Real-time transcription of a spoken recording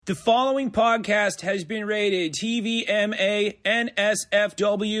The following podcast has been rated TVMA,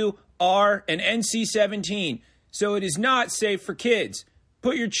 NSFW, R, and NC-17, so it is not safe for kids.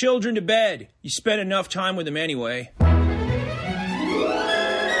 Put your children to bed. You spend enough time with them anyway.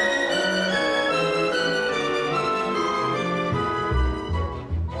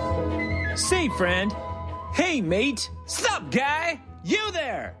 Say, friend. Hey, mate. Sup, guy? You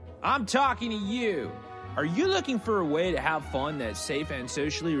there? I'm talking to you. Are you looking for a way to have fun that's safe and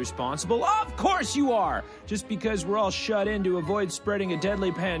socially responsible? Of course you are! Just because we're all shut in to avoid spreading a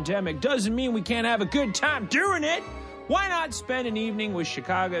deadly pandemic doesn't mean we can't have a good time doing it! Why not spend an evening with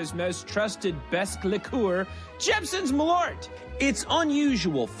Chicago's most trusted best liqueur, Jeppson's Malort? Its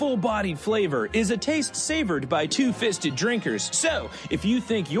unusual, full-bodied flavor is a taste savored by two-fisted drinkers. So, if you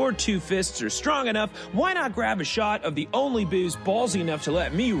think your two fists are strong enough, why not grab a shot of the only booze ballsy enough to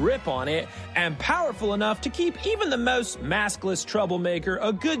let me rip on it, and powerful enough to keep even the most maskless troublemaker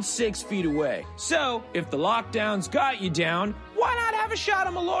a good 6 feet away. So, if the lockdown's got you down, why not have a shot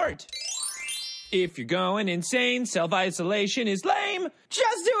of Malort? If you're going insane, self-isolation is lame,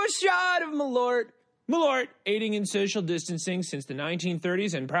 just do a shot of Malort. Malort, aiding in social distancing since the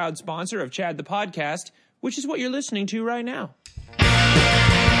 1930s and proud sponsor of Chad the Podcast, which is what you're listening to right now. I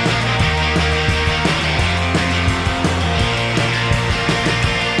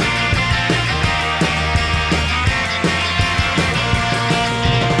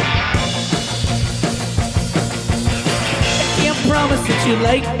can't promise that you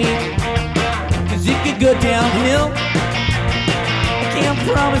like me, 'cause it could go downhill. I can't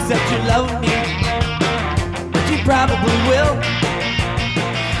promise that you love me, probably will.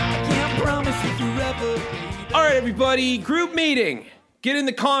 I can't promise you forever. All right, everybody, group meeting. Get in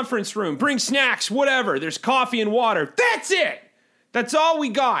the conference room. Bring snacks, whatever. There's coffee and water. That's it. That's all we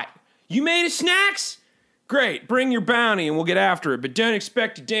got. You made us snacks? Great. Bring your bounty and we'll get after it. But don't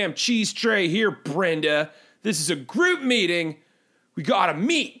expect a damn cheese tray here, Brenda. This is a group meeting. We gotta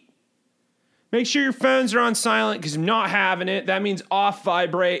meet. Make sure your phones are on silent because I'm not having it. That means off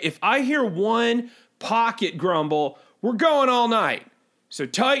vibrate. If I hear one pocket grumble, we're going all night. So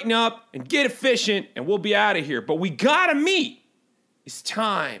tighten up and get efficient and we'll be out of here. But we gotta meet. It's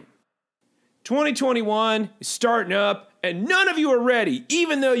time. 2021 is starting up and none of you are ready,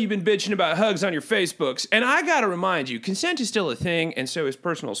 even though you've been bitching about hugs on your Facebooks. And I gotta remind you, consent is still a thing and so is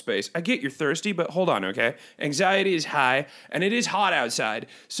personal space. I get you're thirsty, but hold on, okay? Anxiety is high and it is hot outside.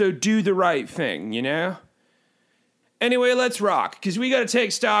 So do the right thing, you know? Anyway, let's rock, because we got to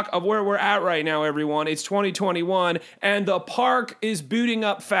take stock of where we're at right now, everyone. It's 2021, and the park is booting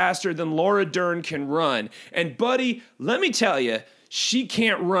up faster than Laura Dern can run. And buddy, let me tell you, she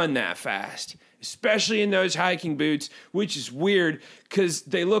can't run that fast, especially in those hiking boots, which is weird, because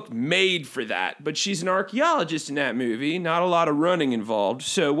they look made for that. But she's an archaeologist in that movie, not a lot of running involved.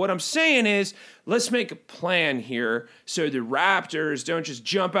 So what I'm saying is, let's make a plan here so the Raptors don't just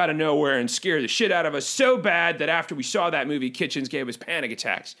jump out of nowhere and scare the shit out of us so bad that after we saw that movie, Kitchens gave us panic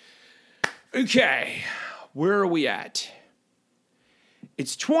attacks. Okay, where are we at?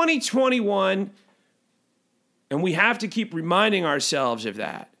 It's 2021, and we have to keep reminding ourselves of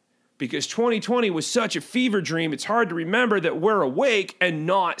that. Because 2020 was such a fever dream, it's hard to remember that we're awake and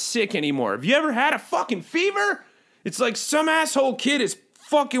not sick anymore. Have you ever had a fucking fever? It's like some asshole kid is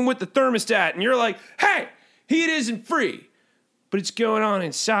fucking with the thermostat and you're like, hey, heat isn't free. But it's going on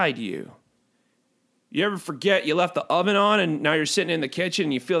inside you. You ever forget you left the oven on and now you're sitting in the kitchen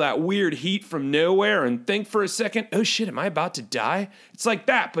and you feel that weird heat from nowhere and think for a second, oh shit, am I about to die? It's like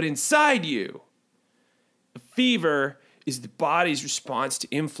that, but inside you. A fever is the body's response to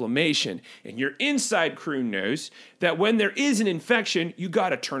inflammation. And your inside crew knows that when there is an infection, you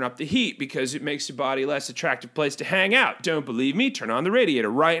gotta turn up the heat because it makes the body a less attractive place to hang out. Don't believe me? Turn on the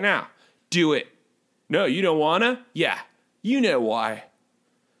radiator right now. Do it. No, you don't wanna? Yeah, you know why.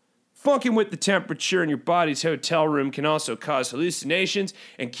 Fucking with the temperature in your body's hotel room can also cause hallucinations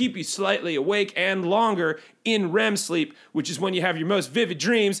and keep you slightly awake and longer in REM sleep, which is when you have your most vivid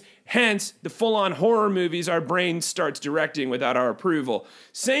dreams, hence the full-on horror movies our brain starts directing without our approval.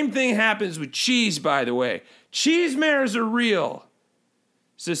 Same thing happens with cheese, by the way. Cheese mares are real.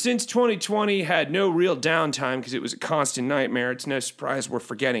 So since 2020 had no real downtime because it was a constant nightmare, it's no surprise we're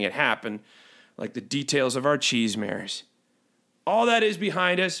forgetting it happened, like the details of our cheese mares. All that is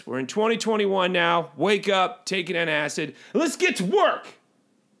behind us. We're in 2021 now. Wake up, take an acid. Let's get to work.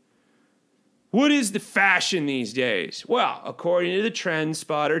 What is the fashion these days? Well, according to the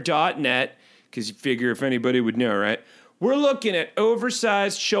trendspotter.net, because you figure if anybody would know, right? We're looking at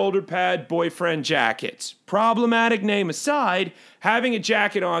oversized shoulder pad boyfriend jackets. Problematic name aside, having a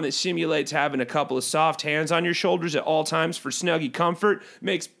jacket on that simulates having a couple of soft hands on your shoulders at all times for snuggy comfort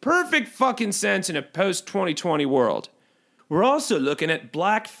makes perfect fucking sense in a post-2020 world. We're also looking at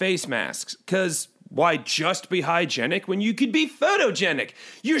black face masks, because why just be hygienic when you could be photogenic?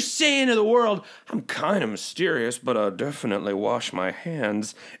 You're saying to the world, I'm kind of mysterious, but I'll definitely wash my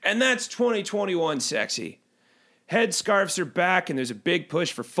hands. And that's 2021 sexy. Headscarves are back, and there's a big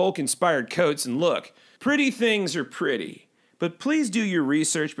push for folk-inspired coats. And look, pretty things are pretty. But please do your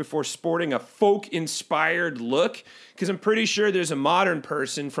research before sporting a folk-inspired look, because I'm pretty sure there's a modern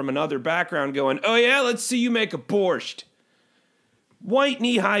person from another background going, oh yeah, let's see you make a borscht. White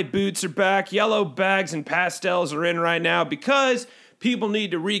knee-high boots are back, yellow bags and pastels are in right now because people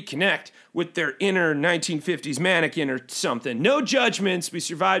need to reconnect with their inner 1950s mannequin or something. No judgments. We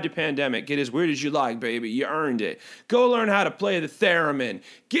survived a pandemic. Get as weird as you like, baby. You earned it. Go learn how to play the theremin.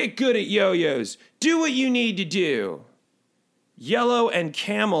 Get good at yo-yos. Do what you need to do. Yellow and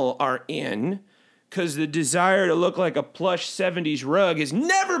camel are in because the desire to look like a plush 70s rug has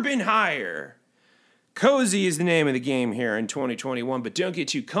never been higher. Cozy is the name of the game here in 2021, but don't get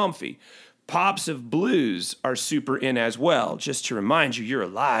too comfy. Pops of blues are super in as well, just to remind you you're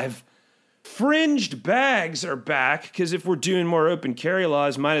alive. Fringed bags are back, because if we're doing more open carry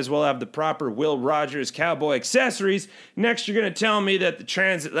laws, might as well have the proper Will Rogers cowboy accessories. Next, you're going to tell me that the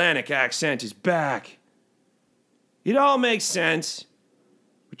transatlantic accent is back. It all makes sense.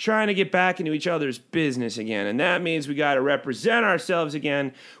 We're trying to get back into each other's business again, and that means we got to represent ourselves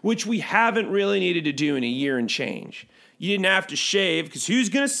again, which we haven't really needed to do in a year and change. You didn't have to shave, because who's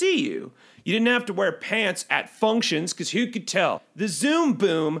going to see you? You didn't have to wear pants at functions, because who could tell? The Zoom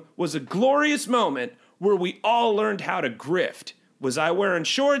boom was a glorious moment where we all learned how to grift. Was I wearing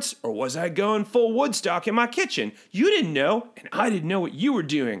shorts, or was I going full Woodstock in my kitchen? You didn't know, and I didn't know what you were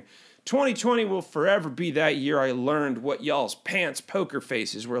doing. 2020 will forever be that year I learned what y'all's pants poker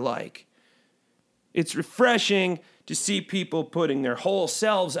faces were like. It's refreshing to see people putting their whole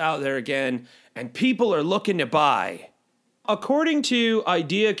selves out there again, and people are looking to buy. According to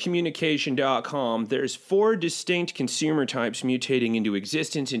ideacommunication.com, there's 4 distinct consumer types mutating into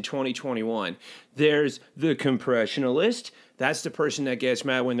existence in 2021. There's the compressionalist. That's the person that gets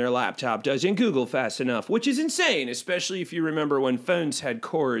mad when their laptop doesn't Google fast enough, which is insane, especially if you remember when phones had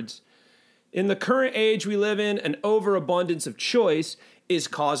cords. In the current age we live in, an overabundance of choice is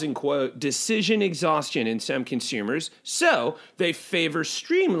causing, quote, decision exhaustion in some consumers, so they favor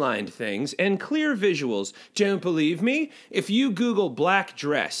streamlined things and clear visuals. Don't believe me? If you Google black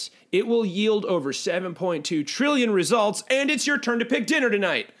dress, it will yield over 7.2 trillion results, and it's your turn to pick dinner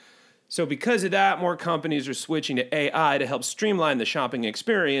tonight. So because of that, more companies are switching to AI to help streamline the shopping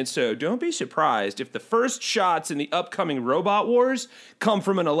experience, so don't be surprised if the first shots in the upcoming robot wars come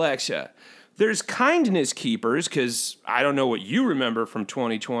from an Alexa. There's kindness keepers, because I don't know what you remember from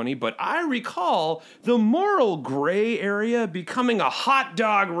 2020, but I recall the moral gray area becoming a hot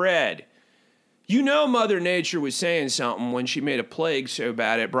dog red. You know Mother Nature was saying something when she made a plague so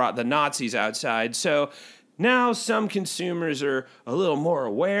bad it brought the Nazis outside, so now some consumers are a little more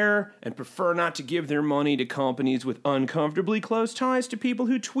aware and prefer not to give their money to companies with uncomfortably close ties to people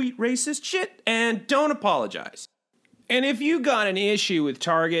who tweet racist shit and don't apologize. And if you got an issue with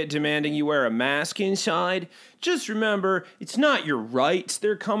Target demanding you wear a mask inside, just remember, it's not your rights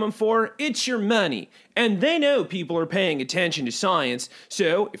they're coming for, it's your money. And they know people are paying attention to science,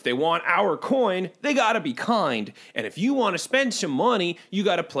 so if they want our coin, they gotta be kind. And if you want to spend some money, you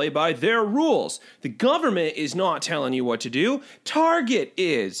gotta play by their rules. The government is not telling you what to do, Target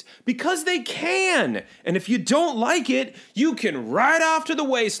is. Because they can. And if you don't like it, you can ride off to the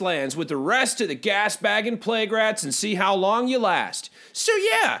wastelands with the rest of the gas-bagging plague rats and see how long you last. So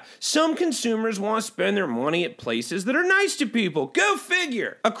yeah, some consumers want to spend their money at places that are nice to people. Go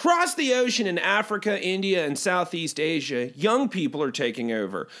figure. Across the ocean in Africa, India, and Southeast Asia, young people are taking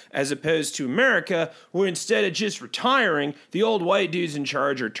over, as opposed to America, where instead of just retiring, the old white dudes in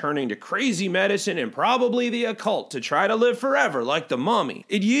charge are turning to crazy medicine and probably the occult to try to live forever, like the mummy.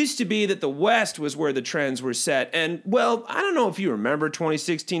 It used to be that the West was where the trends were set, and, well, I don't know if you remember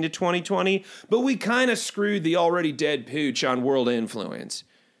 2016 to 2020, but we kind of screwed the already dead pooch on world influence.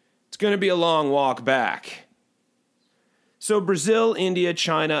 It's going to be a long walk back. So Brazil, India,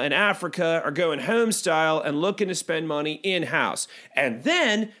 China, and Africa are going home style and looking to spend money in-house. And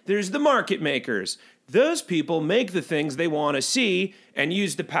then there's the market makers. Those people make the things they want to see and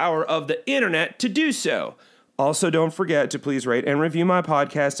use the power of the internet to do so. Also, don't forget to please rate and review my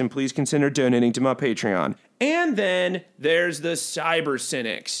podcast, and please consider donating to my Patreon. And then there's the cyber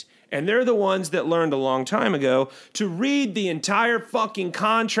cynics. And they're the ones that learned a long time ago to read the entire fucking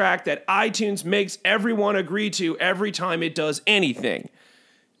contract that iTunes makes everyone agree to every time it does anything.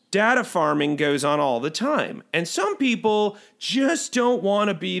 Data farming goes on all the time. And some people just don't want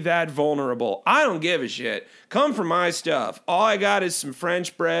to be that vulnerable. I don't give a shit. Come for my stuff. All I got is some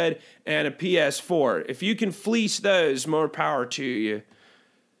French bread and a PS4. If you can fleece those, more power to you.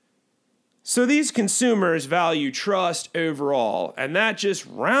 So these consumers value trust overall, and that just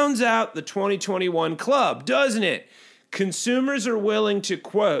rounds out the 2021 club, doesn't it? Consumers are willing to,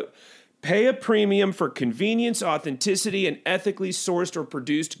 quote, pay a premium for convenience, authenticity, and ethically sourced or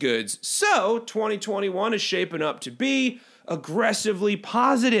produced goods. So 2021 is shaping up to be aggressively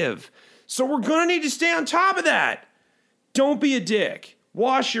positive. So we're going to need to stay on top of that. Don't be a dick.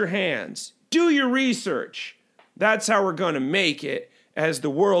 Wash your hands. Do your research. That's how we're going to make it as the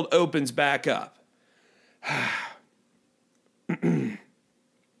world opens back up.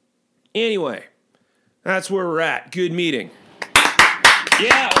 Anyway, that's where we're at. Good meeting.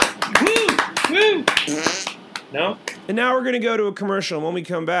 Yeah. Woo! No? And now we're going to go to a commercial. And when we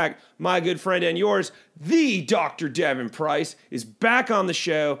come back, my good friend and yours, the Dr. Devin Price, is back on the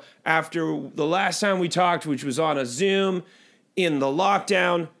show after the last time we talked, which was on a Zoom in the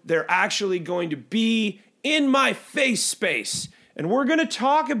lockdown. They're actually going to be in my face space. And we're going to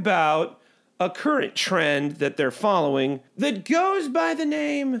talk about a current trend that they're following that goes by the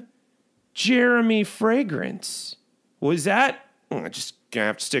name Jeremy Fragrance. Was that? Just gonna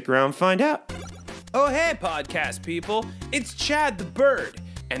have to stick around and find out. Oh, hey, podcast people. It's Chad the Bird.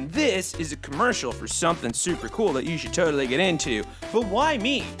 And this is a commercial for something super cool that you should totally get into. But why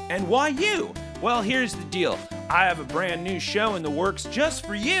me? And why you? Well, here's the deal. I have a brand new show in the works just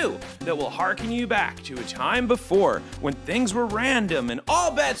for you that will hearken you back to a time before when things were random and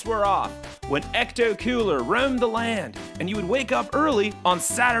all bets were off, when Ecto Cooler roamed the land and you would wake up early on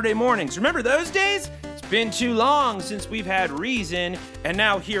Saturday mornings. Remember those days? It's been too long since we've had Reason, and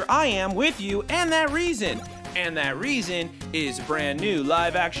now here I am with you and that Reason. And that Reason is a brand new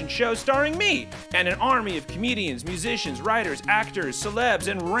live-action show starring me and an army of comedians, musicians, writers, actors, celebs,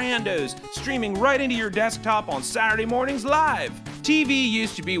 and randos streaming right into your desktop on Saturday mornings live. TV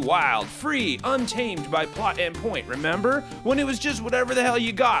used to be wild, free, untamed by plot and point, remember? When it was just whatever the hell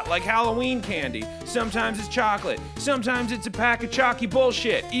you got, like Halloween candy. Sometimes it's chocolate, sometimes it's a pack of chalky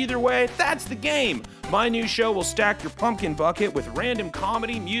bullshit. Either way, that's the game. My new show will stack your pumpkin bucket with random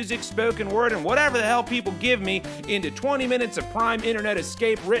comedy, music, spoken word, and whatever the hell people give me into 20 minutes of prime internet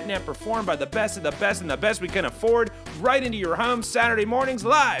escape written and performed by the best of the best and the best we can afford right into your home Saturday mornings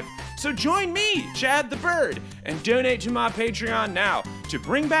live. So join me, Chad the Bird, and donate to my Patreon now to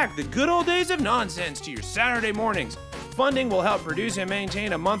bring back the good old days of nonsense to your Saturday mornings. Funding will help produce and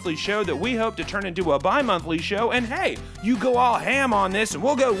maintain a monthly show that we hope to turn into a bi-monthly show, and hey, you go all ham on this and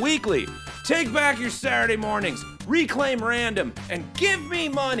we'll go weekly. Take back your Saturday mornings, reclaim random, and give me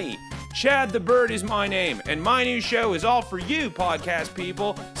money. Chad the Bird is my name, and my new show is all for you, podcast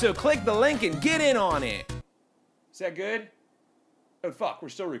people, so click the link and get in on it. Is that good? Oh, fuck, we're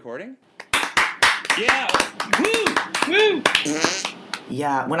still recording? Yeah. Woo!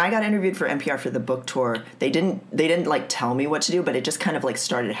 Yeah, when I got interviewed for NPR for the book tour, they didn't like tell me what to do, but it just kind of like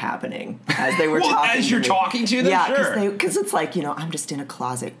started happening as they were talking. As you're talking to them, yeah, sure. Because it's like, you know, I'm just in a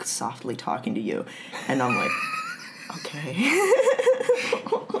closet softly talking to you, and I'm like, okay.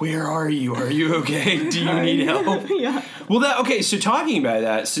 Where are you? Are you okay? Do you need help? Yeah. Well, okay. So talking about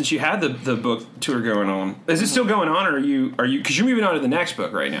that, since you had the book tour going on, is it still going on, or are you? Because you're moving on to the next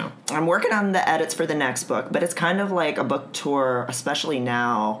book right now. I'm working on the edits for the next book, but it's kind of like a book tour, especially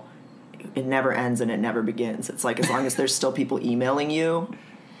now. It never ends and it never begins. It's like as long as there's still people emailing you,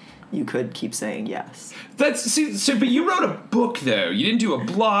 you could keep saying yes. But you wrote a book though. You didn't do a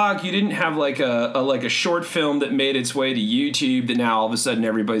blog. You didn't have like a short film that made its way to YouTube that now all of a sudden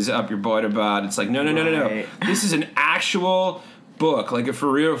everybody's up your butt about. It's like no. This is an actual book, like a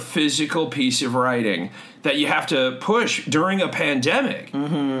for real physical piece of writing that you have to push during a pandemic,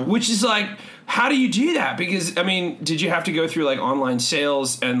 which is like, how do you do that? Because I mean, did you have to go through like online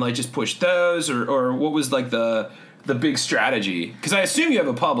sales and like just push those, or what was like the big strategy? Because I assume you have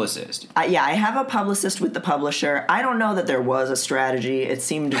a publicist. Yeah, I have a publicist with the publisher. I don't know that there was a strategy. It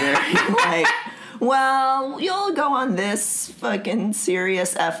seemed very like, well, you'll go on this fucking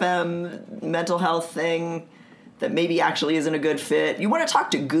Sirius FM mental health thing that maybe actually isn't a good fit. You want to talk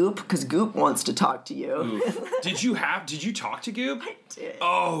to Goop? Because Goop wants to talk to you. Did you talk to Goop? I did.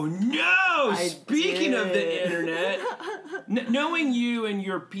 Oh, no! Speaking of the internet, knowing you and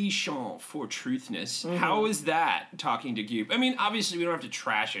your penchant for truthness, how is that, talking to Goop? I mean, obviously we don't have to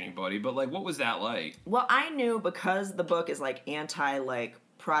trash anybody, but, like, what was that like? Well, I knew because the book is, like, anti, like,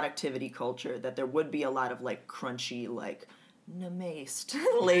 productivity culture that there would be a lot of like crunchy, like namaced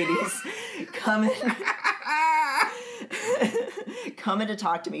ladies coming to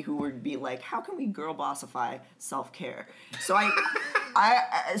talk to me who would be like, how can we girl bossify self-care? So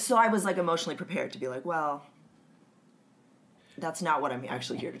I was like emotionally prepared to be like, well, that's not what I'm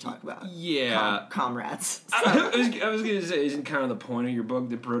actually here to talk about. Yeah. Comrades. So. I was going to say, isn't kind of the point of your book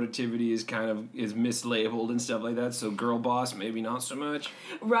that productivity is mislabeled and stuff like that, so girl boss maybe not so much?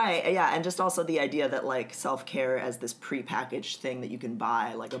 Right, yeah, and just also the idea that, like, self-care as this prepackaged thing that you can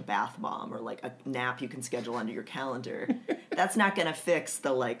buy, like a bath bomb or, like, a nap you can schedule under your calendar, that's not going to fix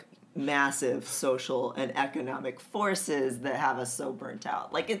the, like, massive social and economic forces that have us so burnt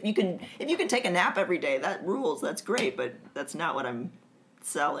out. Like, if you can take a nap every day, that rules, that's great, but that's not what I'm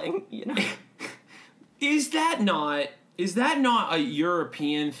selling, you know? Is that not a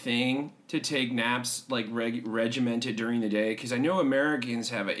European thing to take naps like regimented during the day? Because I know Americans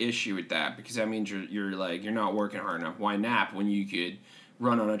have an issue with that, because that means you're not working hard enough. Why nap when you could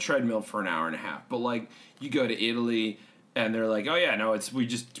run on a treadmill for an hour and a half? But like you go to Italy and they're like, oh yeah, no,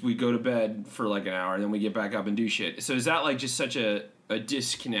 we go to bed for like an hour and then we get back up and do shit. So is that like just such a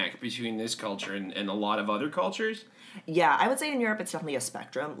disconnect between this culture and a lot of other cultures? Yeah, I would say in Europe it's definitely a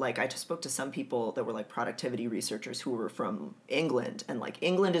spectrum. Like, I just spoke to some people that were like productivity researchers who were from England, and like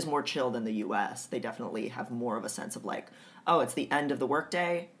England is more chill than the US. They definitely have more of a sense of like, oh, it's the end of the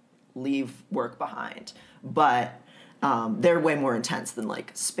workday, leave work behind. But they're way more intense than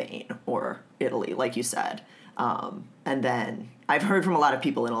like Spain or Italy, like you said. And then I've heard from a lot of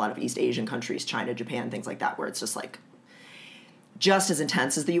people in a lot of East Asian countries, China, Japan, things like that, where it's just like just as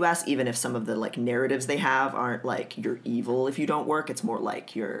intense as the US, even if some of the like narratives they have aren't like you're evil if you don't work. It's more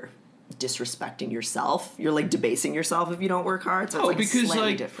like you're disrespecting yourself. You're like debasing yourself if you don't work hard. So it's like because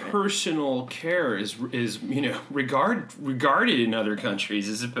like different. Personal care is regarded in other countries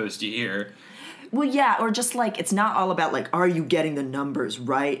as opposed to here. Well, yeah, or just like it's not all about like, are you getting the numbers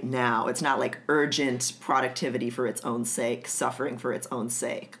right now? It's not like urgent productivity for its own sake, suffering for its own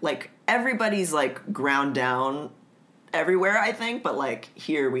sake. Like everybody's like ground down everywhere, I think, but like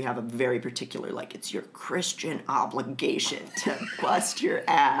here we have a very particular, like, it's your Christian obligation to bust your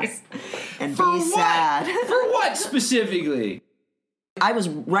ass and For be what? sad. For what specifically? I was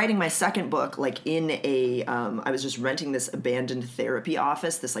writing my second book, like, in a, I was just renting this abandoned therapy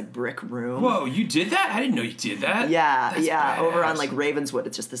office, this, like, brick room. Whoa, you did that? I didn't know you did that. Yeah, That's yeah, badass. over on, like, Ravenswood.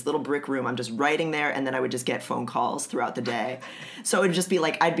 It's just this little brick room. I'm just writing there, and then I would just get phone calls throughout the day. So it would just be,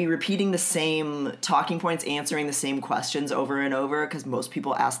 like, I'd be repeating the same talking points, answering the same questions over and over, because most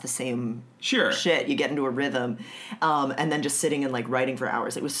people ask the same shit. You get into a rhythm, and then just sitting and, like, writing for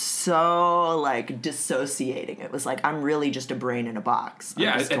hours. It was so, like, dissociating. It was like, I'm really just a brain in a box.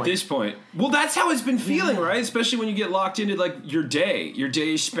 Yeah, at this point. Well, that's how it's been feeling, right? Especially when you get locked into, like, your day. Your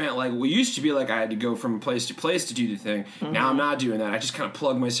day is spent, like, we used to be like I had to go from place to place to do the thing. Mm-hmm. Now I'm not doing that. I just kind of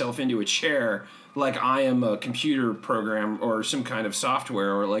plug myself into a chair like I am a computer program or some kind of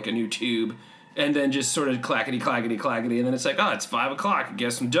software or, like, a new tube, and then just sort of clackety, clackety, clackety, and then it's like, oh, it's 5 o'clock. I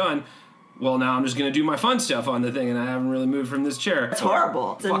guess I'm done. Well, now I'm just going to do my fun stuff on the thing, and I haven't really moved from this chair. It's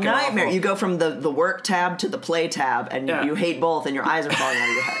horrible. It's a nightmare. Awful. You go from the work tab to the play tab, and you hate both, and your eyes are falling out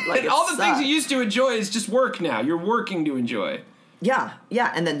of your head. Like, and all the things you used to enjoy is just work now. You're working to enjoy. Yeah,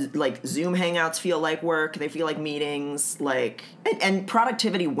 yeah, and then, like, Zoom Hangouts feel like work. They feel like meetings. Like, and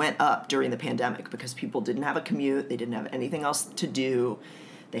productivity went up during the pandemic because people didn't have a commute. They didn't have anything else to do.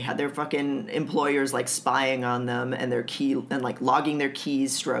 They had their fucking employers, like, spying on them and their like, logging their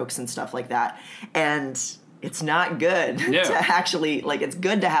keys strokes and stuff like that. And it's not good to actually, like, it's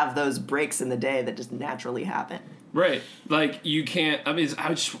good to have those breaks in the day that just naturally happen. Right. Like, you can't, I mean,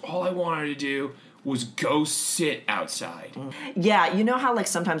 all I wanted to do was go sit outside. Yeah, you know how, like,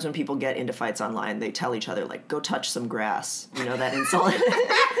 sometimes when people get into fights online, they tell each other, like, go touch some grass. You know, that insult?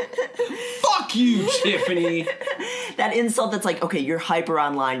 Fuck you, Tiffany! That insult that's like, okay, you're hyper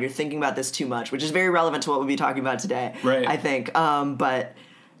online, you're thinking about this too much, which is very relevant to what we'll be talking about today, right? I think. But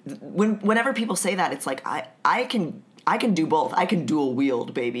whenever people say that, it's like, I can do both. I can dual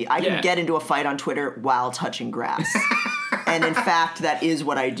wield, baby. I can get into a fight on Twitter while touching grass. And in fact, that is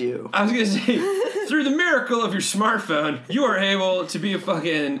what I do. I was going to say, through the miracle of your smartphone, you are able to be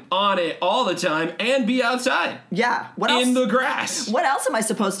fucking on it all the time and be outside. Yeah. What else? In the grass. What else am I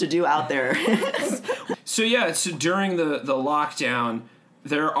supposed to do out there? So during the lockdown,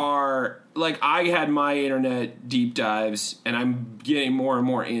 there are, like, I had my internet deep dives, and I'm getting more and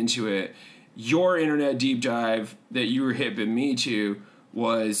more into it. Your internet deep dive that you were hipping me to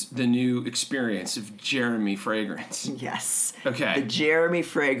was the new experience of Jeremy Fragrance. Yes. Okay. The Jeremy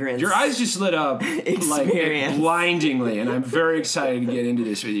Fragrance. Your eyes just lit up Experience. like blindingly, and I'm very excited to get into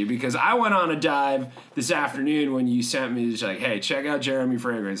this with you because I went on a dive this afternoon when you sent me just like, hey, check out Jeremy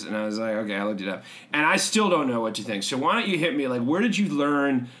Fragrance, and I was like, okay, I looked it up, and I still don't know what you think. So why don't you hit me? Like, where did you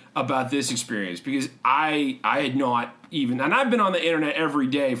learn about this experience? Because I had not even, and I've been on the internet every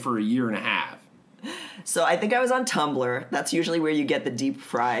day for a year and a half. So I think I was on Tumblr. That's usually where you get the deep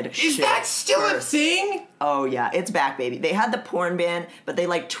fried Is shit that still first. a thing? Oh yeah, it's back, baby. They had the porn ban, but they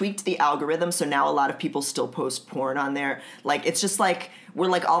like tweaked the algorithm, so now a lot of people still post porn on there. Like it's just like we're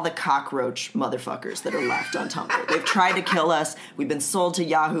like all the cockroach motherfuckers that are left on Tumblr. They've tried to kill us. We've been sold to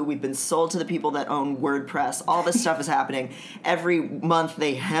Yahoo. We've been sold to the people that own WordPress. All this stuff is happening. Every month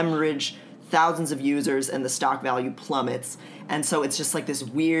they hemorrhage thousands of users and the stock value plummets. And so it's just like this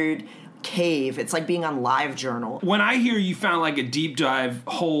weird cave. It's like being on LiveJournal. When I hear you found like a deep dive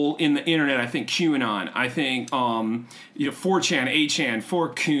hole in the internet, I think QAnon. I think 4chan, 8chan,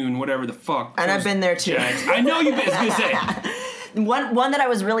 4kun, whatever the fuck. And I've been there too. I know you've been. I was gonna say. One that I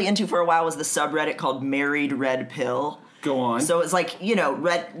was really into for a while was the subreddit called Married Red Pill. Go on. So it's like,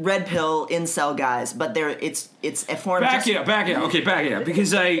 red pill incel guys, but it's a form. Back it up. Okay, back it up.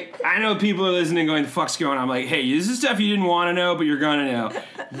 Because I know people are listening going, the fuck's going on? I'm like, hey, this is stuff you didn't want to know, but you're going to know.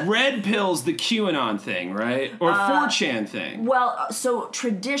 Red pill's the QAnon thing, right? Or 4chan thing. Well, so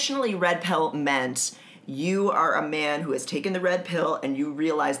traditionally red pill meant you are a man who has taken the red pill and you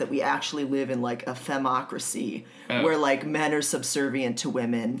realize that we actually live in like a femocracy where like men are subservient to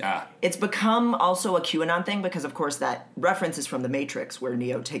women. It's become also a QAnon thing because of course that reference is from The Matrix where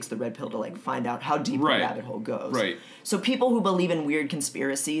Neo takes the red pill to like find out how deep the rabbit hole goes. Right. So people who believe in weird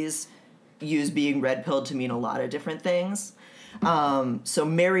conspiracies use being red pilled to mean a lot of different things. So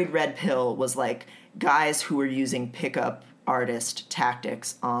Married Red Pill was like guys who were using pickup artist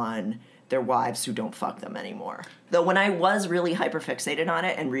tactics on their wives who don't fuck them anymore. Though when I was really hyperfixated on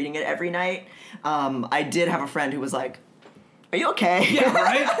it and reading it every night, I did have a friend who was like, are you okay? Yeah,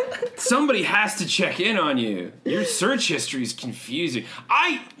 right? Somebody has to check in on you. Your search history is confusing.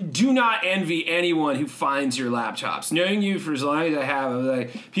 I do not envy anyone who finds your laptops. Knowing you for as long as I have, I'm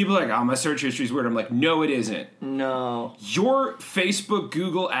like, people are like, oh, my search history is weird. I'm like, no, it isn't. No. Your Facebook,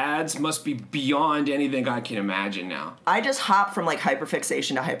 Google ads must be beyond anything I can imagine now. I just hop from like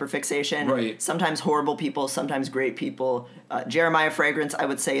hyperfixation to hyperfixation. Right. Sometimes horrible people, sometimes great people. Jeremiah Fragrance, I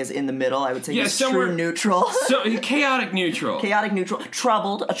would say, is in the middle. I would say he's true neutral. So chaotic neutral. Chaotic neutral. A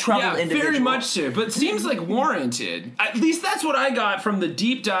troubled individual. Very much so. But it seems like warranted. At least that's what I got from the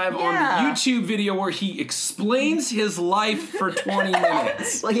deep dive on the YouTube video where he explains his life for 20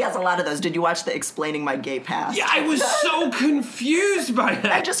 minutes. Well, he has a lot of those. Did you watch the Explaining My Gay Past? Yeah, I was so confused by that.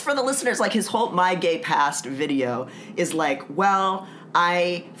 And just for the listeners, like his whole My Gay Past video is like, well,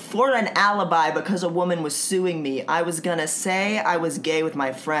 for an alibi because a woman was suing me, I was gonna say I was gay with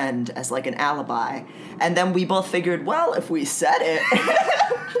my friend as like an alibi. And then we both figured, well, if we said it,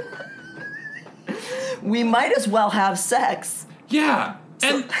 we might as well have sex. Yeah.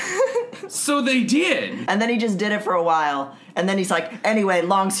 And so they did. And then he just did it for a while. And then he's like, anyway,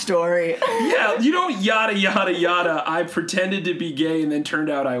 long story. Yeah, you don't yada, yada, yada. I pretended to be gay and then turned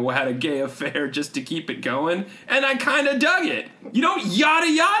out I had a gay affair just to keep it going. And I kind of dug it. You don't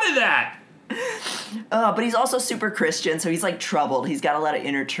yada, yada that. But he's also super Christian, so he's like troubled. He's got a lot of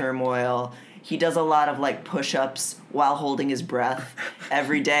inner turmoil. He does a lot of like push-ups while holding his breath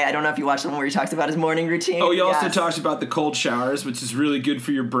every day. I don't know if you watched the one where he talks about his morning routine. Oh, he also talks about the cold showers, which is really good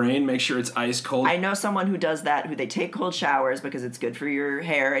for your brain. Make sure it's ice cold. I know someone who does that, who they take cold showers because it's good for your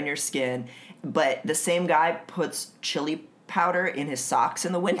hair and your skin. But the same guy puts chili powder in his socks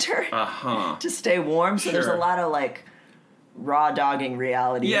in the winter to stay warm. So there's a lot of like raw dogging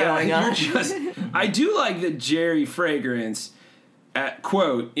reality going on. I do like that Jerry Fragrance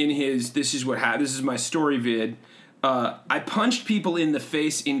quote in his this is my story vid. I punched people in the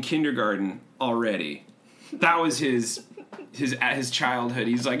face in kindergarten already. That was his childhood.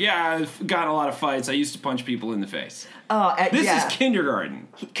 He's like, yeah, I've got a lot of fights. I used to punch people in the face. This is kindergarten.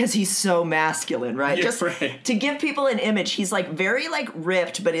 Because he's so masculine, right? Yeah, Just right. To give people an image, he's like very like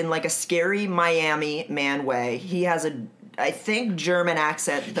ripped, but in like a scary Miami man way. He has I think German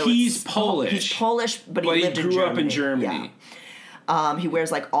accent. Though he's Polish. He's Polish, but he lived in Germany. Grew up in Germany. Yeah. He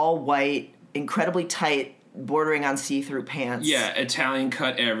wears like all white, incredibly tight, bordering on see-through pants. Yeah, Italian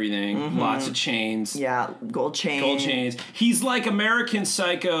cut everything. Lots of chains. Yeah, gold chains. He's like American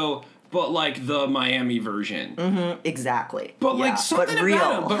Psycho, but like the Miami version. Exactly. But like something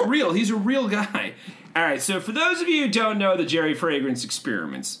about him. But real. He's a real guy. All right, so for those of you who don't know the Jerry Fragrance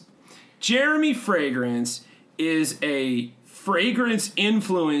experiments, Jeremy Fragrance is a fragrance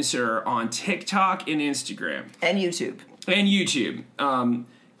influencer on TikTok and Instagram. And YouTube.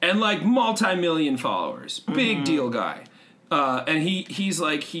 And like multi-million followers. Big deal guy. And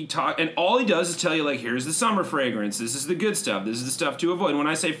and all he does is tell you, like, here's the summer fragrance. This is the good stuff. This is the stuff to avoid. And when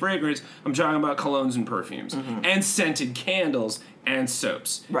I say fragrance, I'm talking about colognes and perfumes and scented candles and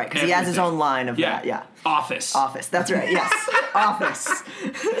soaps. Right, because he has his own line of that. Yeah. Office. That's right. Yes. Office.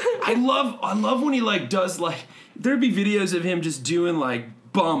 I love when he like does like there'd be videos of him just doing like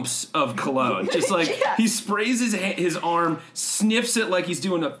bumps of cologne. Just like he sprays his arm, sniffs it like he's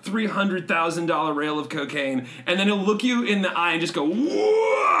doing a $300,000 rail of cocaine, and then he'll look you in the eye and just go,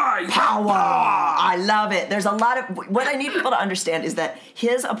 whoa, power. I love it. There's a lot of what I need people to understand is that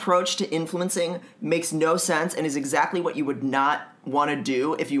his approach to influencing makes no sense and is exactly what you would not want to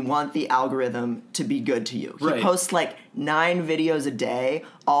do if you want the algorithm to be good to you. He posts like 9 videos a day,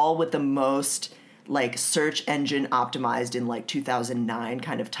 all with the most like search engine optimized in like 2009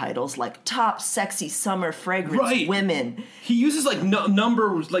 kind of titles, like top sexy summer fragrance women. He uses like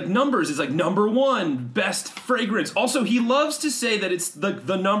numbers is like number 1 best fragrance. Also, he loves to say that it's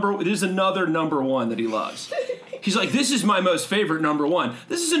the number. There's another number 1 that he loves. He's like, this is my most favorite number 1.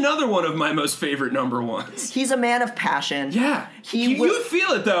 This is another one of my most favorite number 1s. He's a man of passion. Yeah. You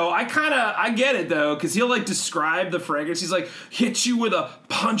feel it, though. I get it, though, because he'll, like, describe the fragrance. He's like, hit you with a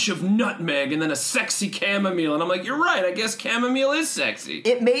punch of nutmeg and then a sexy chamomile. And I'm like, you're right. I guess chamomile is sexy.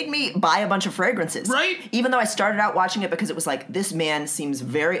 It made me buy a bunch of fragrances. Right? Even though I started out watching it because it was like, this man seems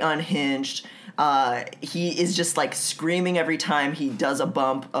very unhinged. He is just like screaming every time he does a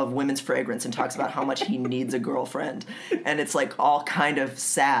bump of women's fragrance and talks about how much he needs a girlfriend. And it's like all kind of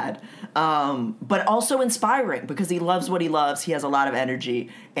sad, but also inspiring because he loves what he loves. He has a lot of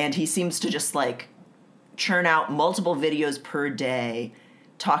energy and he seems to just like churn out multiple videos per day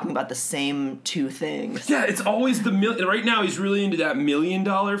talking about the same 2 things. Yeah, it's always right now he's really into that $1 million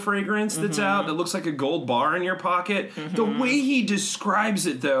fragrance that's out that looks like a gold bar in your pocket. The way he describes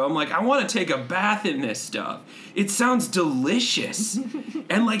it, though, I'm like, I want to take a bath in this stuff. It sounds delicious.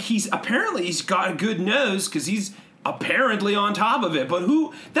 And like he's got a good nose because he's apparently on top of it. But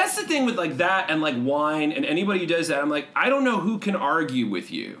that's the thing with like that and like wine and anybody who does that, I'm like, I don't know who can argue with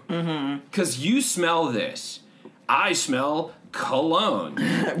you. Because you smell this. I smell cologne.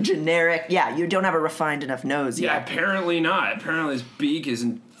 Generic. Yeah, you don't have a refined enough nose yet. Yeah, apparently not. Apparently his beak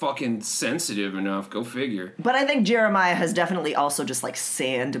isn't fucking sensitive enough. Go figure. But I think Jeremiah has definitely also just like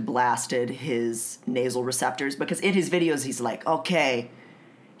sand-blasted his nasal receptors because in his videos he's like, okay,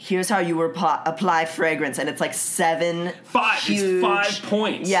 here's how you apply fragrance, and it's like 7 huge, it's 5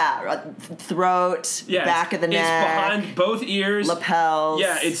 points. Yeah, throat, back of the neck. It's behind both ears. Lapels.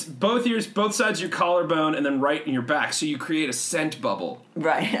 Yeah, it's both ears, both sides of your collarbone, and then right in your back, so you create a scent bubble.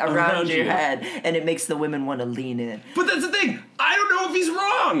 Right, around your head, and it makes the women want to lean in. But that's the thing, I don't know if he's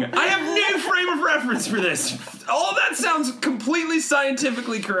wrong. I have no frame of reference for this. All that sounds completely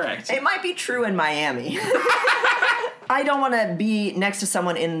scientifically correct. It might be true in Miami. I don't want to be next to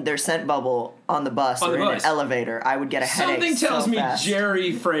someone in their scent bubble on the bus or in an elevator. I would get a headache. Something tells me fast.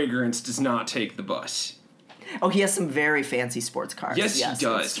 Jerry Fragrance does not take the bus. Oh, he has some very fancy sports cars. Yes, he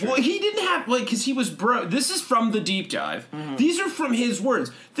does. Well, he didn't have, like, because he was broke. This is from the deep dive. These are from his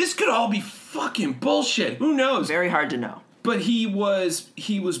words. This could all be fucking bullshit. Who knows? Very hard to know. But he was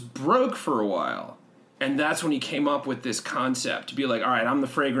broke for a while. And that's when he came up with this concept to be like, all right, I'm the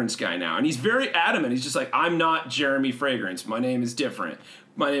fragrance guy now. And he's very adamant. He's just like, I'm not Jeremy Fragrance. My name is different.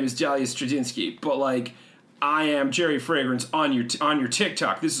 My name is Dalia Stradinsky. But, like, I am Jerry Fragrance on your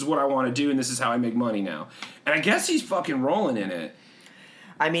TikTok. This is what I want to do, and this is how I make money now. And I guess he's fucking rolling in it.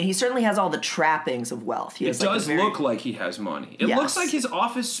 I mean, he certainly has all the trappings of wealth. It does look like he has money. It looks like his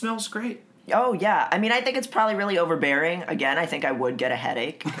office smells great. Oh, yeah. I mean, I think it's probably really overbearing. Again, I think I would get a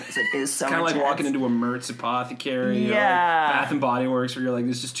headache because it is so kind of like walking into a Mertz Apothecary or like Bath and Body Works where you're like,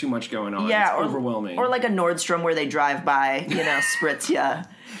 there's just too much going on. Yeah, it's overwhelming. Or like a Nordstrom where they drive by, spritz ya.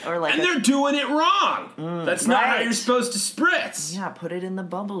 Or like and they're doing it wrong. That's not how you're supposed to spritz. Yeah, put it in the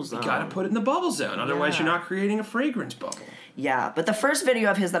bubble zone. You gotta put it in the bubble zone. Otherwise, you're not creating a fragrance bubble. Yeah, but the first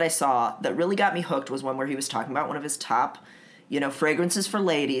video of his that I saw that really got me hooked was one where he was talking about one of his top fragrances for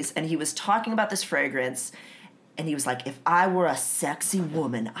ladies, and he was talking about this fragrance, and he was like, if I were a sexy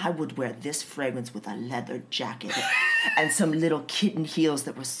woman, I would wear this fragrance with a leather jacket and some little kitten heels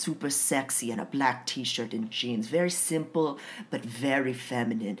that were super sexy and a black t-shirt and jeans. Very simple, but very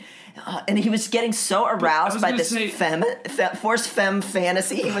feminine. And he was getting so aroused by this force femme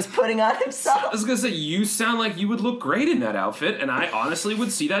fantasy he was putting on himself. I was going to say, you sound like you would look great in that outfit, and I honestly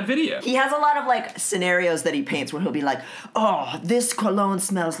would see that video. He has a lot of, like, scenarios that he paints where he'll be like, oh, this cologne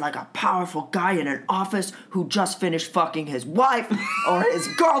smells like a powerful guy in an office who just just finished fucking his wife or his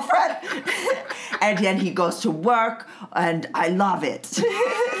girlfriend. And then he goes to work, and I love it.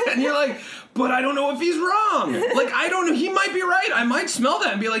 And you're like, but I don't know if he's wrong. Like, I don't know. He might be right. I might smell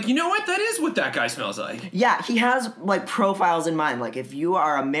that and be like, you know what? That is what that guy smells like. Yeah, he has, like, profiles in mind. Like, if you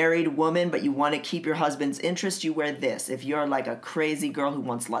are a married woman, but you want to keep your husband's interest, you wear this. If you're, like, a crazy girl who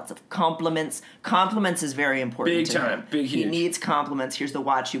wants lots of compliments is very important Big to time. him. Big, He huge. needs compliments. Here's the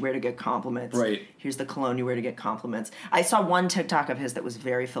watch you wear to get compliments. Right. Here's the cologne you wear to get compliments. I saw one TikTok of his that was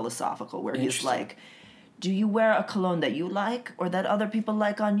very philosophical, where he's Interesting. like, do you wear a cologne that you like or that other people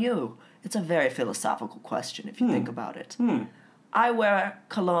like on you? It's a very philosophical question if you think about it. I wear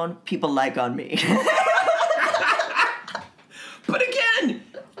cologne people like on me. But again,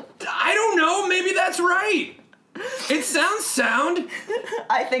 I don't know. Maybe that's right. It sounds sound.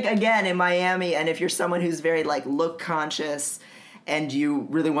 I think, again, in Miami, and if you're someone who's very, like, look conscious and you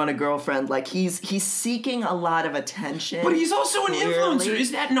really want a girlfriend, like, he's seeking a lot of attention. But he's also an clearly. influencer.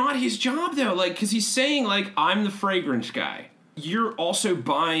 Is that not his job, though? Like, because he's saying, like, I'm the fragrance guy. You're also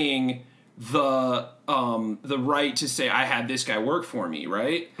buying the right to say I had this guy work for me,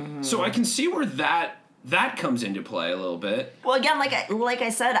 right? So I can see where that comes into play a little bit. Well, again, like I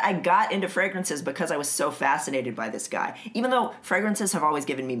said, I got into fragrances because I was so fascinated by this guy. Even though fragrances have always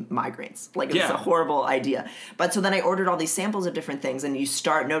given me migraines. Like, it was Yeah. a horrible idea. But so then I ordered all these samples of different things, and you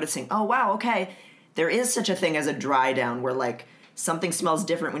start noticing, oh, wow, okay, there is such a thing as a dry down where, like, something smells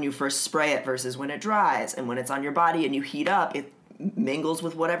different when you first spray it versus when it dries. And when it's on your body and you heat up, it mingles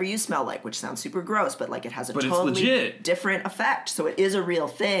with whatever you smell like, which sounds super gross, but, like, it has a But it's totally legit. different effect. So it is a real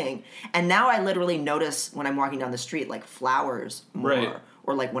thing. And now I literally notice when I'm walking down the street, like, flowers more. Right.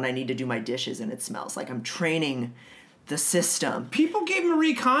 Or, like, when I need to do my dishes and it smells like I'm training the system. People gave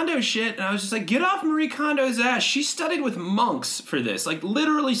Marie Kondo shit, and I was just like, get off Marie Kondo's ass. She studied with monks for this. Like,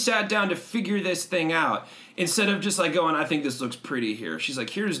 literally sat down to figure this thing out. Instead of just, like, going, I think this looks pretty here. She's like,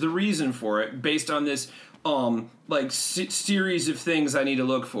 here's the reason for it, based on this, series of things I need to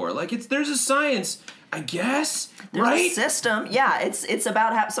look for. Like, there's a science, I guess, There's right? a system. Yeah, it's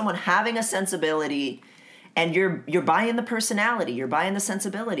about someone having a sensibility, and you're buying the personality, you're buying the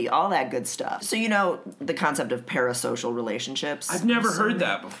sensibility, all that good stuff. So, you know, the concept of parasocial relationships. I've never heard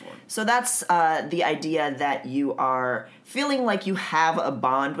that before. So that's the idea that you are feeling like you have a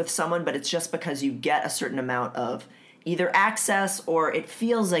bond with someone, but it's just because you get a certain amount of either access or it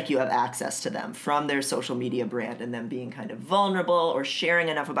feels like you have access to them from their social media brand, and them being kind of vulnerable or sharing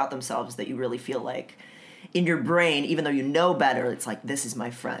enough about themselves that you really feel like in your brain, even though you know better, it's like, this is my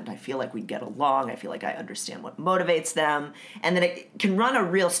friend. I feel like we'd get along. I feel like I understand what motivates them. And then it can run a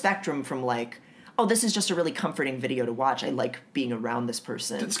real spectrum from, like, oh, this is just a really comforting video to watch. I like being around this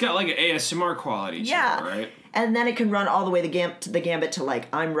person. It's got like an ASMR quality to Yeah. it, right? And then it can run all the way the gambit to,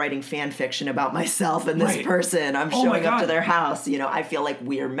 like, I'm writing fan fiction about myself and this Right. Oh person. my showing up God. to their house. You know, I feel like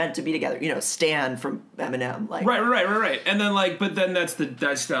we are meant to be together. You know, Stan from Eminem. Like, Right. And then, like, but then that's the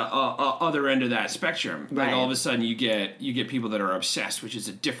other end of that spectrum. Like, Right. all of a sudden you get people that are obsessed, which is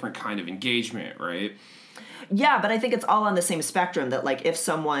a different kind of engagement, right? Yeah, but I think it's all on the same spectrum, that, like, if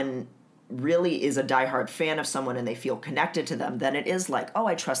someone really is a diehard fan of someone and they feel connected to them, then it is like, oh,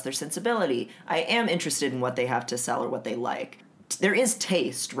 I trust their sensibility. I am interested in what they have to sell or what they like. There is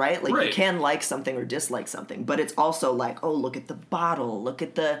taste, right? Like, Right. you can like something or dislike something, but it's also like, oh, look at the bottle, look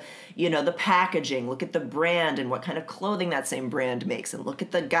at the, you know, the packaging, look at the brand and what kind of clothing that same brand makes, and look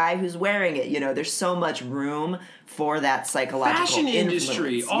at the guy who's wearing it. You know, there's so much room for that psychological Fashion influence.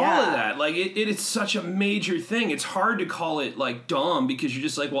 industry, all Yeah. of that. Like, it is such a major thing. It's hard to call it, like, dumb, because you're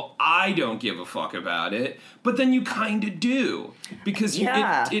just like, well, I don't give a fuck about it. But then you kind of do. Because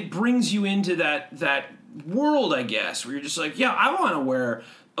Yeah. it brings you into that world, I guess, where you're just like, yeah, I want to wear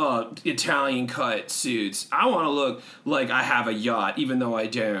Italian cut suits. I want to look like I have a yacht, even though I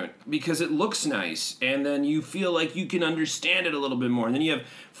don't, because it looks nice. And then you feel like you can understand it a little bit more. And then you have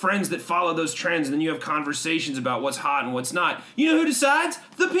friends that follow those trends, and then you have conversations about what's hot and what's not. You know who decides?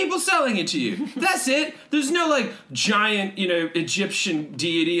 The people selling it to you. That's it. There's no, like, giant, you know, Egyptian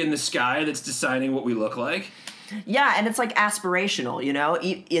deity in the sky that's deciding what we look like. Yeah, and it's like aspirational, you know?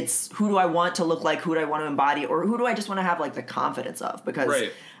 It's who do I want to look like, who do I want to embody, or who do I just want to have, like, the confidence of? Because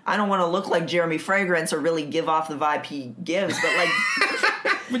Right. I don't want to look like Jeremy Fragrance or really give off the vibe he gives, but, like,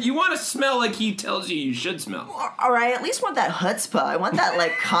 But you want to smell like he tells you should smell. or I at least want that chutzpah. I want that,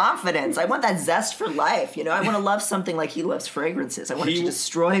 like, confidence. I want that zest for life, you know? I want to love something like he loves fragrances. I want it to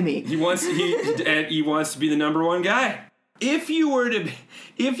destroy me. He wants to be the number one guy. If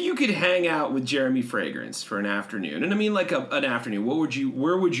you could hang out with Jeremy Fragrance for an afternoon, and I mean like an afternoon,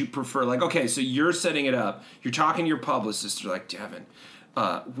 where would you prefer? Like, okay, so you're setting it up, you're talking to your publicist, you're like, Devin,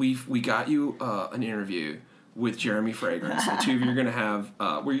 we got you an interview with Jeremy Fragrance. The two of you are going to have,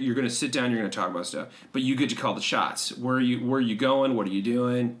 where you're going to sit down, you're going to talk about stuff, but you get to call the shots. Where are you going? What are you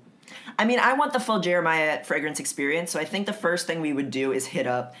doing? I mean, I want the full Jeremiah Fragrance experience, so I think the first thing we would do is hit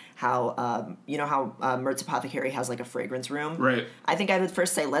up how, Mertz Apothecary has like a fragrance room. Right. I think I would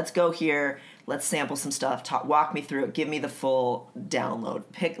first say, let's go here, let's sample some stuff, walk me through it, give me the full download.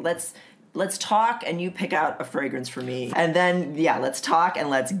 Let's talk and you pick out a fragrance for me. And then, let's talk and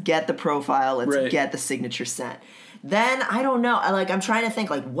let's get the profile, let's get the signature scent. Then, I don't know, I'm trying to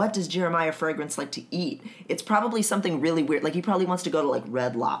think, what does Jeremiah Fragrance like to eat? It's probably something really weird. He probably wants to go to,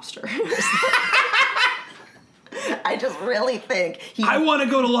 Red Lobster. I just really think I want to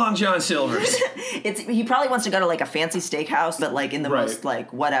go to Long John Silver's. He probably wants to go to a fancy steakhouse, but in the most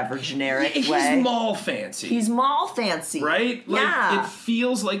whatever generic way. He's mall fancy. He's mall fancy, right? Yeah. It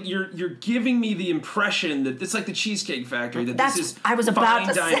feels like you're giving me the impression that it's like the Cheesecake Factory. This is I was about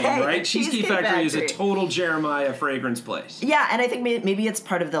to dining, say, right? Cheesecake Factory is a total Jeremiah Fragrance place. Yeah, and I think maybe it's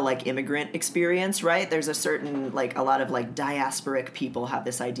part of the immigrant experience, right? There's a certain a lot of diasporic people have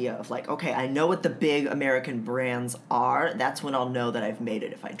this idea of okay, I know what the big American brands are. That's when I'll know that I've made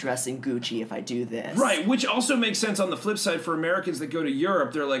it. If I dress in Gucci, if I do this. Right, which also makes sense on the flip side for Americans that go to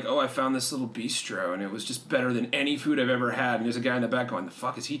Europe. They're like, oh, I found this little bistro and it was just better than any food I've ever had. And there's a guy in the back going, the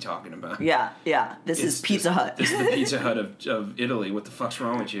fuck is he talking about? Yeah. This is Pizza Hut. This is the Pizza Hut of Italy. What the fuck's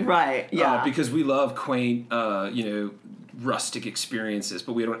wrong with you? Right, yeah. Because we love quaint, rustic experiences,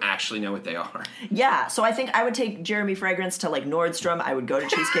 but we don't actually know what they are. Yeah, so I think I would take Jeremy Fragrance to Nordstrom. I would go to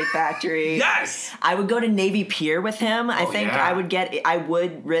Cheesecake Factory. Yes! I would go to Navy Pier with him. I think yeah. I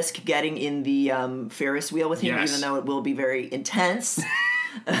would risk getting in the Ferris wheel with him, yes. even though it will be very intense.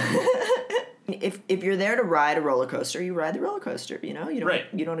 If you're there to ride a roller coaster, you ride the roller coaster. You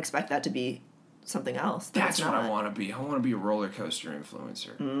don't expect that to be something else. That's what I want to be. I want to be a roller coaster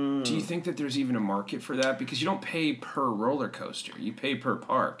influencer. Do you think that there's even a market for that? Because you don't pay per roller coaster. You pay per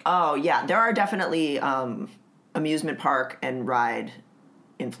park. Oh, yeah. There are definitely amusement park and ride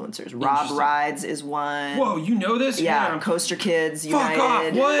influencers. Rob Rides is one. Whoa, you know this? Yeah, Coaster Kids United. Fuck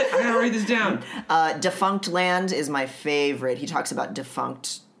off. What? I gotta write this down. Defunct Land is my favorite. He talks about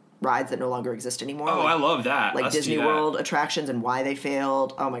defunct rides that no longer exist anymore. Oh, I love that. Like Disney World attractions and why they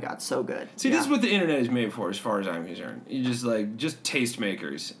failed. Oh my God, so good. See, this is what the internet is made for, as far as I'm concerned. You just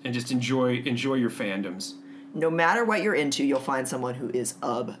tastemakers and just enjoy your fandoms. No matter what you're into, you'll find someone who is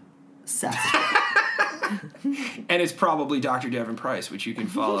obsessed. And it's probably Dr. Devin Price, which you can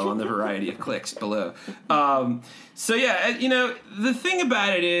follow on the variety of clicks below. So yeah, the thing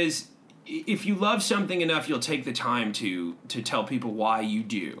about it is, if you love something enough, you'll take the time to tell people why you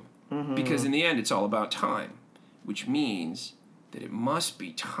do. Mm-hmm. Because in the end, it's all about time, which means that it must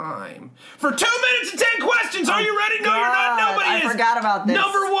be time for 2 minutes and 10 questions. Are you ready? No, you're not. Nobody is. I forgot about this.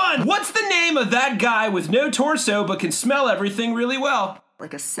 Number 1. What's the name of that guy with no torso but can smell everything really well?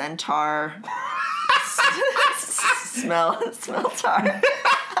 Like a centaur. Smell-tar.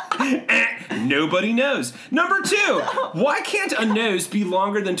 Nobody knows. Number 2. Why can't a nose be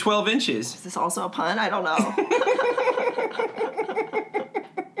longer than 12 inches? Is this also a pun? I don't know.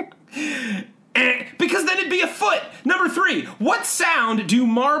 Because then it'd be a foot. Number 3. What sound do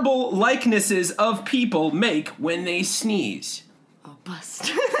marble likenesses of people make when they sneeze? Oh,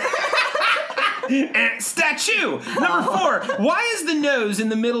 bust. Statue. Number 4. Why is the nose in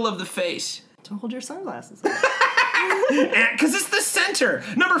the middle of the face? To hold your sunglasses. Because it's the center.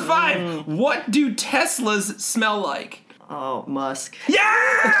 Number 5. What do Teslas smell like? Oh, Musk. Yeah!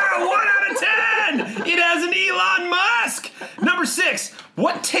 1 out of 10! It has an Elon Musk! Number 6.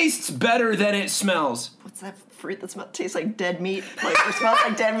 What tastes better than it smells? What's that fruit that tastes like dead meat? Or smells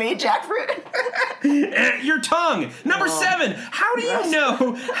like dead meat? Jackfruit? Your tongue. Number 7. How do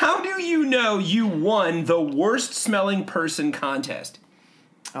you know you won the worst smelling person contest?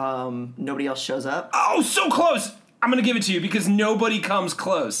 Nobody else shows up. Oh, so close! I'm going to give it to you because nobody comes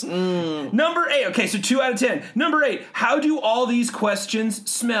close. Number 8. Okay, so 2 out of 10. Number 8. How do all these questions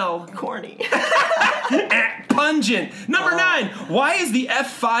smell? Corny. Pungent. Number 9. Why is the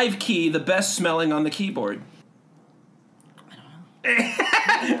F5 key the best smelling on the keyboard? I don't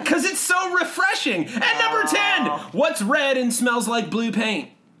know. Because it's so refreshing. And number 10. What's red and smells like blue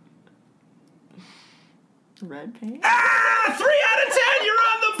paint? Red paint? 3 out of 10. You're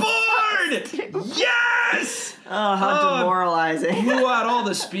on the board. Yes. Oh, how demoralizing. Blew out all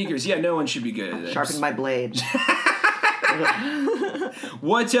the speakers. Yeah, no one should be good at this. Sharpened my blade.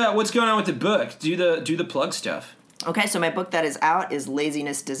 What's going on with the book? Do the plug stuff. Okay, so my book that is out is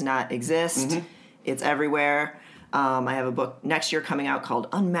Laziness Does Not Exist. Mm-hmm. It's everywhere. I have a book next year coming out called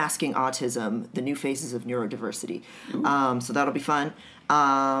Unmasking Autism, The New Faces of Neurodiversity. So that'll be fun.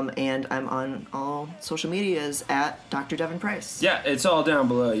 And I'm on all social medias at Dr. Devin Price. Yeah, it's all down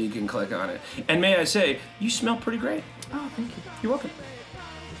below. You can click on it. And may I say, you smell pretty great. Oh, thank you. You're welcome.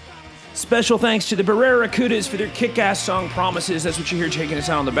 Special thanks to the Barracudas for their kick-ass song Promises. That's what you hear taking us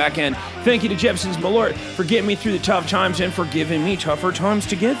out on the back end. Thank you to Jepson's Malort for getting me through the tough times and for giving me tougher times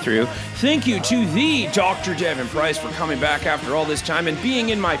to get through. Thank you to the Dr. Devin Price for coming back after all this time and being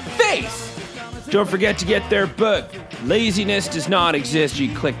in my face. Don't forget to get their book, Laziness Does Not Exist. You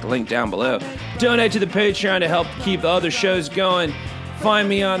can click the link down below. Donate to the Patreon to help keep the other shows going. Find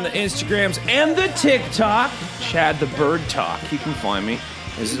me on the Instagrams and the TikTok, Chad the Bird Talk. You can find me.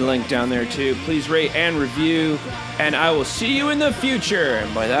 There's a link down there too. Please rate and review, and I will see you in the future.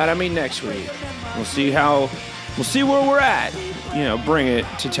 And by that I mean next week. We'll see where we're at. You know, bring it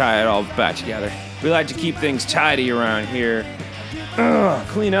to tie it all back together. We like to keep things tidy around here.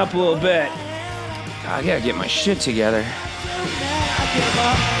 Clean up a little bit. God, I gotta get my shit together. I give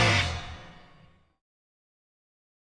up.